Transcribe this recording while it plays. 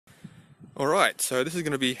Alright, so this is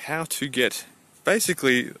going to be how to get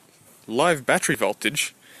basically live battery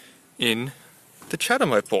voltage in the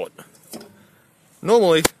CHAdeMO port.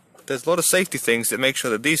 Normally, there's a lot of safety things that make sure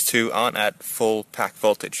that these two aren't at full pack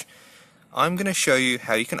voltage. I'm going to show you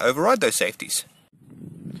how you can override those safeties.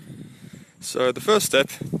 So the first step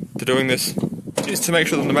to doing this is to make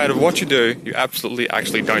sure that no matter what you do, you absolutely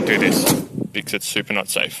actually don't do this, because it's super not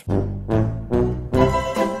safe.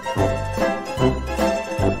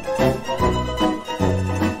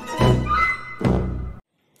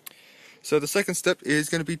 So the second step is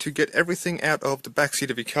going to be to get everything out of the back seat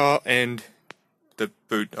of your car and the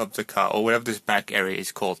boot of the car, or whatever this back area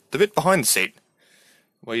is called. The bit behind the seat,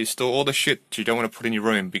 where you store all the shit you don't want to put in your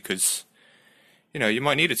room because, you know, you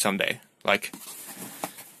might need it someday. Like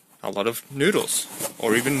a lot of noodles,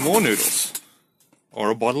 or even more noodles,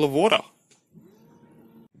 or a bottle of water.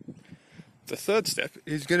 The third step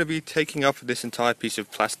is going to be taking up this entire piece of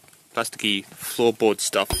plasticky floorboard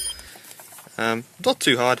stuff. Not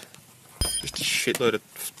too hard. Just a shitload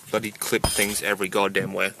of bloody clip things every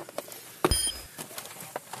goddamn where.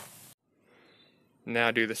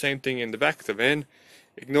 Now do the same thing in the back of the van,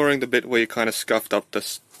 ignoring the bit where you kind of scuffed up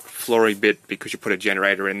this floory bit because you put a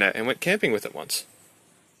generator in there and went camping with it once.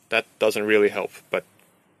 That doesn't really help, but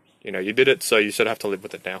you know, you did it, so you sort of have to live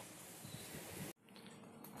with it now.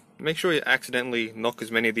 Make sure you accidentally knock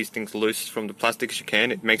as many of these things loose from the plastic as you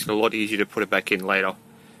can. It makes it a lot easier to put it back in later,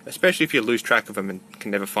 especially if you lose track of them and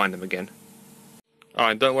can never find them again.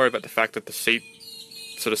 And don't worry about the fact that the seat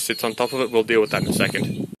sort of sits on top of it. We'll deal with that in a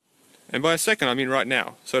second. And by a second, I mean right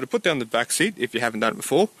now. So to put down the back seat, if you haven't done it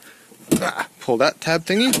before, pull that tab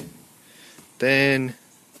thingy, then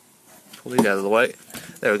pull these out of the way.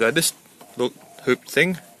 There we go, this little hoop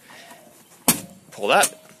thing, pull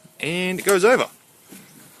that, and it goes over.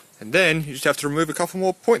 And then you just have to remove a couple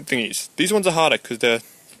more point thingies. These ones are harder because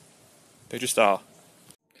they just are.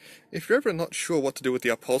 If you're ever not sure what to do with the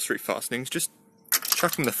upholstery fastenings, just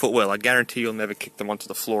chuck them in the footwell. I guarantee you'll never kick them onto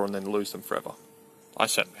the floor and then lose them forever. I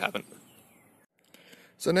certainly haven't.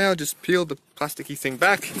 So now just peel the plasticky thing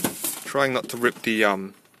back, trying not to rip the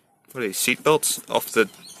what are these, seat belts off the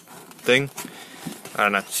thing. I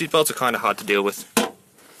don't know, seat belts are kind of hard to deal with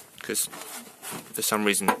because for some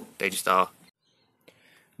reason they just are.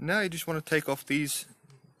 Now you just want to take off these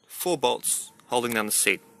 4 bolts holding down the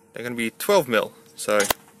seat. They're going to be 12mm, so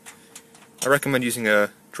I recommend using a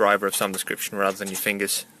driver of some description rather than your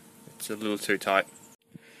fingers. It's a little too tight.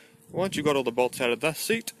 Once you've got all the bolts out of that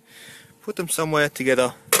seat, put them somewhere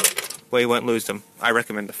together where you won't lose them. I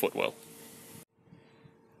recommend the footwell.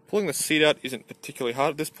 Pulling the seat out isn't particularly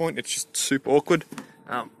hard at this point, it's just super awkward.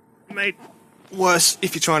 Made worse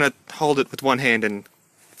if you're trying to hold it with one hand and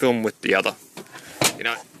film with the other. You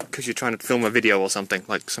know, because you're trying to film a video or something,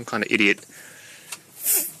 like some kind of idiot.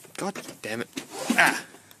 God damn it.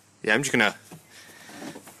 Yeah, I'm just gonna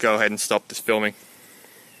go ahead and stop this filming.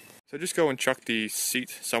 So just go and chuck the seat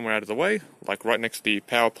somewhere out of the way, like right next to the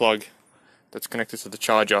power plug that's connected to the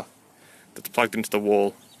charger that's plugged into the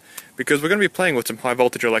wall. Because we're going to be playing with some high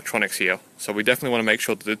voltage electronics here, so we definitely want to make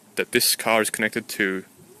sure that this car is connected to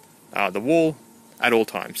the wall at all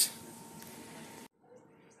times.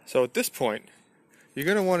 So at this point, you're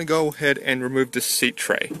going to want to go ahead and remove this seat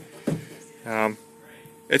tray.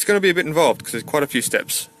 It's going to be a bit involved because there's quite a few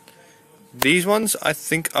steps. These ones I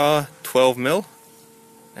think are 12mm,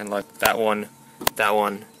 and like that one,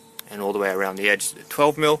 and all the way around the edge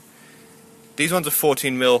 12mm. These ones are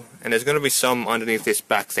 14mm, and there's going to be some underneath this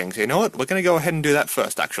back thing. So you know what? We're going to go ahead and do that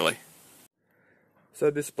first, actually. So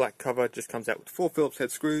this black cover just comes out with 4 Phillips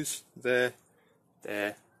head screws. There,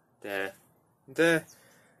 there, there, there.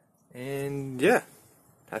 And yeah,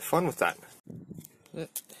 have fun with that.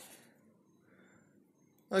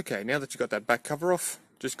 Okay, now that you've got that back cover off,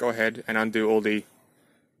 just go ahead and undo all the,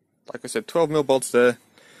 like I said, 12mm bolts there,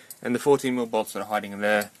 and the 14mm bolts that are hiding in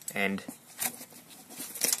there, and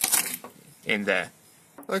in there.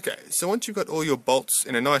 Okay, so once you've got all your bolts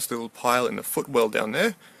in a nice little pile in the footwell down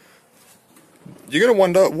there, you're going to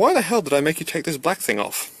wonder, why the hell did I make you take this black thing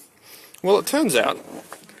off? Well, it turns out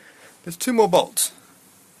there's 2 more bolts.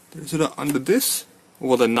 They're sort of under this,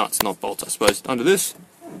 well, they're nuts, not bolts, I suppose. Under this,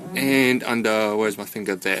 and under, where's my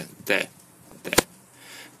finger? There.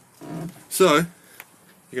 So, you're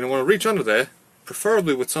going to want to reach under there,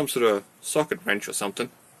 preferably with some sort of socket wrench or something,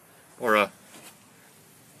 or a,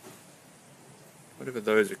 whatever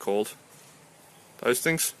those are called, those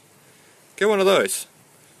things. Get one of those.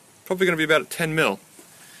 Probably going to be about 10mm.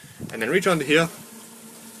 And then reach under here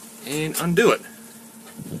and undo it.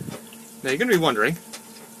 Now you're going to be wondering,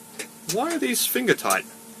 why are these finger tight?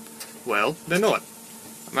 Well, they're not.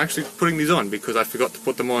 I'm actually putting these on because I forgot to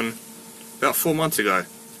put them on about 4 months ago.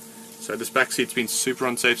 So this back seat's been super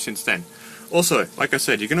unsafe since then. Also, like I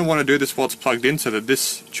said, you're going to want to do this while it's plugged in so that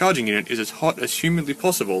this charging unit is as hot as humanly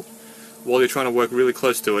possible while you're trying to work really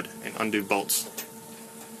close to it and undo bolts.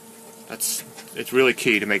 It's really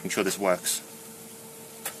key to making sure this works.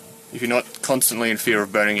 If you're not constantly in fear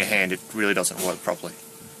of burning your hand, it really doesn't work properly.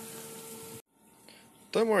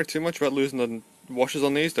 Don't worry too much about losing the washers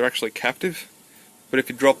on these, they're actually captive. But if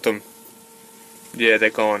you drop them, yeah, they're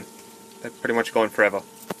gone. They're pretty much gone forever.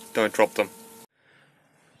 Don't drop them.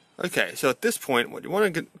 Okay, so at this point, what you're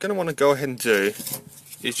going to want to go ahead and do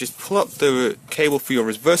is just pull up the cable for your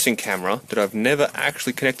reversing camera that I've never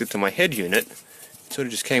actually connected to my head unit. It sort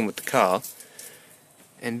of just came with the car.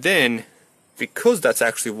 And then, because that's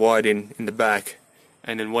actually wide in the back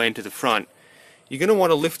and then way into the front, you're going to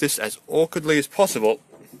want to lift this as awkwardly as possible.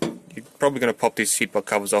 You're probably going to pop these seatbelt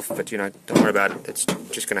covers off, but you know, don't worry about it. It's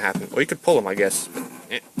just going to happen. Or you could pull them, I guess.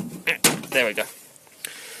 There we go.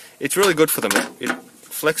 It's really good for them. It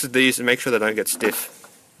flexes these and makes sure they don't get stiff.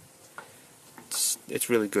 It's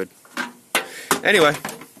really good. Anyway,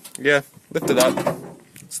 yeah, lift it up.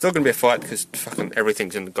 It's still going to be a fight because fucking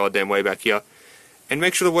everything's in the goddamn way back here. And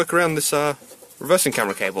make sure to work around this reversing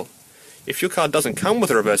camera cable. If your car doesn't come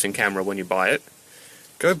with a reversing camera when you buy it,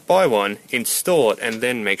 go buy one, install it, and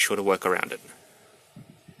then make sure to work around it.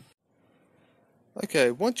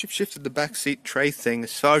 Okay, once you've shifted the back seat tray thing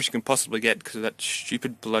as far as you can possibly get because of that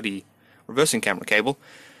stupid bloody reversing camera cable,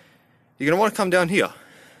 you're going to want to come down here.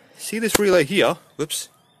 See this relay here? Whoops,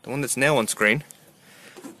 the one that's now on screen.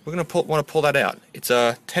 We're going to want to pull that out. It's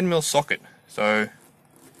a 10mm socket, so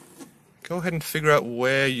go ahead and figure out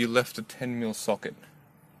where you left the 10mm socket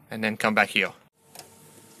and then come back here.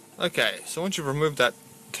 Okay, so once you've removed that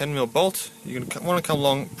 10mm bolt, you're going to want to come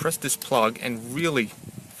along, press this plug, and really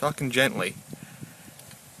fucking gently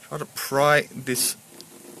try to pry this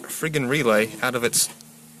friggin' relay out of its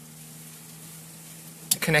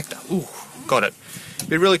connector. Ooh, got it.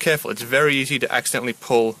 Be really careful. It's very easy to accidentally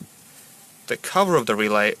pull the cover of the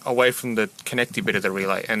relay away from the connecty bit of the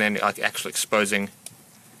relay and then like actually exposing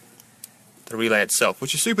the relay itself,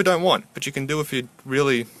 which you super don't want, but you can do if you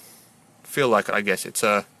really feel like it, I guess. It's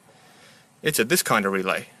a this kind of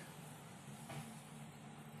relay.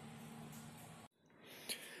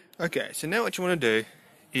 Okay, so now what you want to do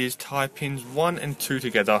is tie pins 1 and 2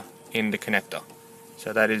 together in the connector.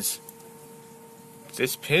 So that is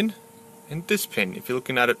this pin and this pin. If you're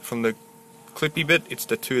looking at it from the clippy bit, it's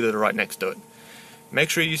the two that are right next to it. Make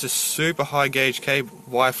sure you use a super high gauge cable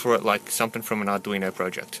wire for it, like something from an Arduino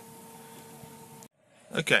project.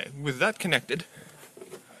 Okay, with that connected,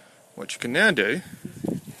 what you can now do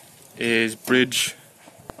is bridge,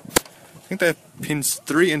 I think they're pins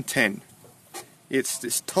 3 and 10. It's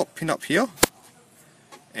this top pin up here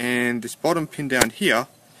and this bottom pin down here,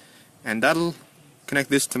 and that'll connect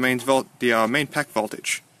this to the main pack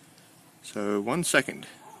voltage. So 1 second.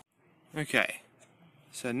 Okay,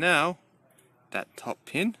 so now that top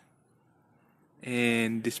pin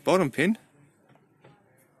and this bottom pin,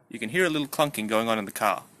 you can hear a little clunking going on in the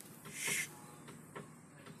car.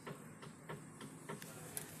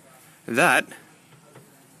 That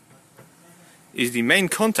is the main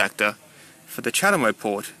contactor for the CHAdeMO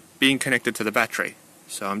port being connected to the battery.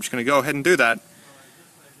 So I'm just going to go ahead and do that,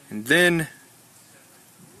 and then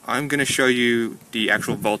I'm going to show you the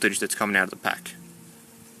actual voltage that's coming out of the pack.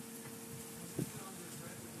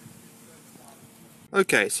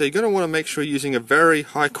 Okay, so you're going to want to make sure you're using a very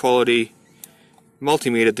high quality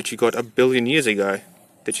multimeter that you got a billion years ago,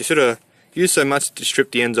 that you sort of use so much to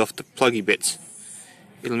strip the ends off the pluggy bits.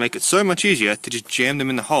 It'll make it so much easier to just jam them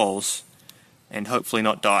in the holes and hopefully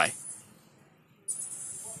not die.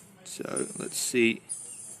 So let's see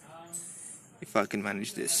if I can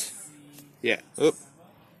manage this. Yeah, oop.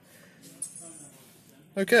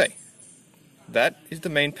 Okay, that is the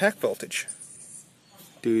main pack voltage.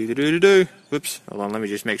 Do. Whoops, hold on, let me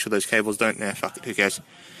just make sure those cables don't, nah, fuck it, who cares.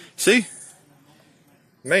 See?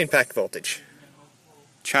 Main pack voltage.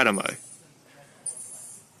 CHAdeMO.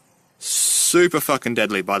 Super fucking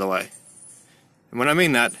deadly, by the way. And when I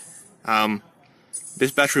mean that,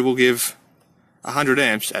 this battery will give 100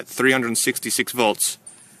 amps at 366 volts.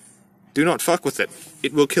 Do not fuck with it.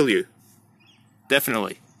 It will kill you.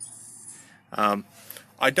 Definitely.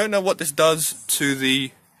 I don't know what this does to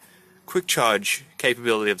the quick charge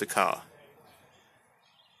capability of the car.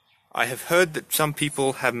 I have heard that some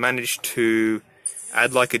people have managed to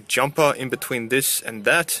add like a jumper in between this and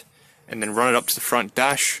that, and then run it up to the front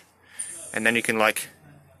dash, and then you can like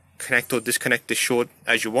connect or disconnect this short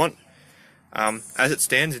as you want. As it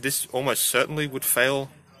stands, this almost certainly would fail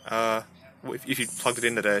if you plugged it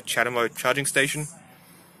into the CHAdeMO charging station.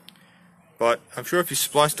 But I'm sure if you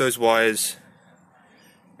spliced those wires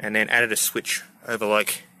and then added a switch over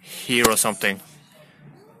like here or something,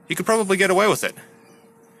 you could probably get away with it.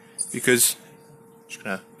 Because, I'm just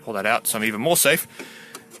going to pull that out so I'm even more safe.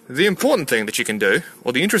 The important thing that you can do,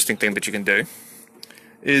 or the interesting thing that you can do,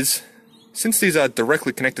 is since these are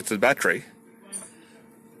directly connected to the battery,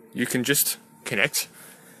 you can just connect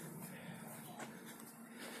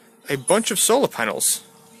a bunch of solar panels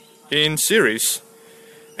in series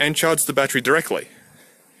and charge the battery directly.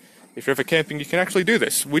 If you're ever camping, you can actually do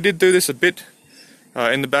this. We did do this a bit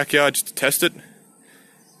in the backyard just to test it.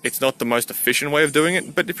 It's not the most efficient way of doing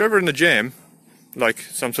it, but if you're ever in a jam, like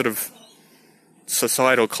some sort of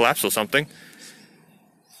societal collapse or something,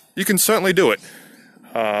 you can certainly do it.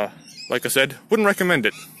 Like I said, wouldn't recommend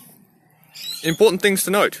it. Important things to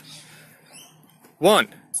note. 1.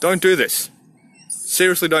 Don't do this.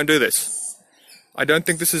 Seriously, don't do this. I don't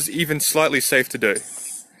think this is even slightly safe to do.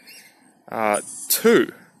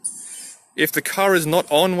 2. If the car is not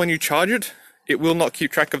on when you charge it, it will not keep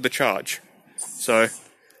track of the charge. So,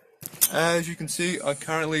 as you can see, I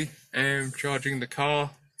currently am charging the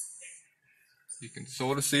car. You can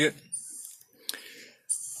sort of see it.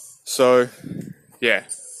 So, yeah.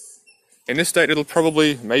 In this state, it'll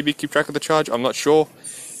probably maybe keep track of the charge, I'm not sure.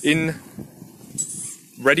 In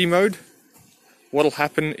ready mode, what'll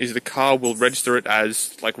happen is the car will register it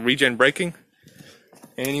as like regen braking.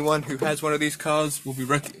 Anyone who has one of these cars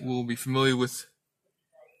will be familiar with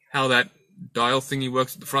how that dial thingy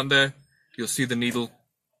works at the front there. You'll see the needle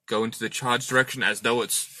go into the charge direction as though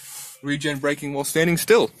it's regen braking while standing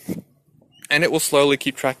still. And it will slowly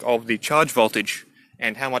keep track of the charge voltage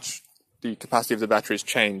and how much the capacity of the battery is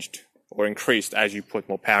changed or increased as you put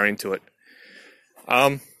more power into it.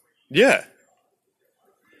 Yeah.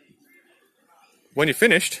 When you're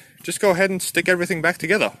finished, just go ahead and stick everything back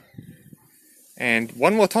together. And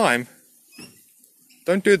one more time,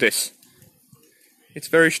 don't do this. It's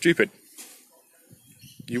very stupid.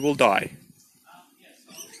 You will die.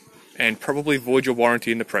 And probably void your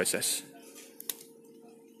warranty in the process.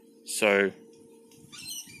 So,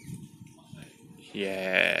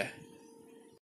 yeah.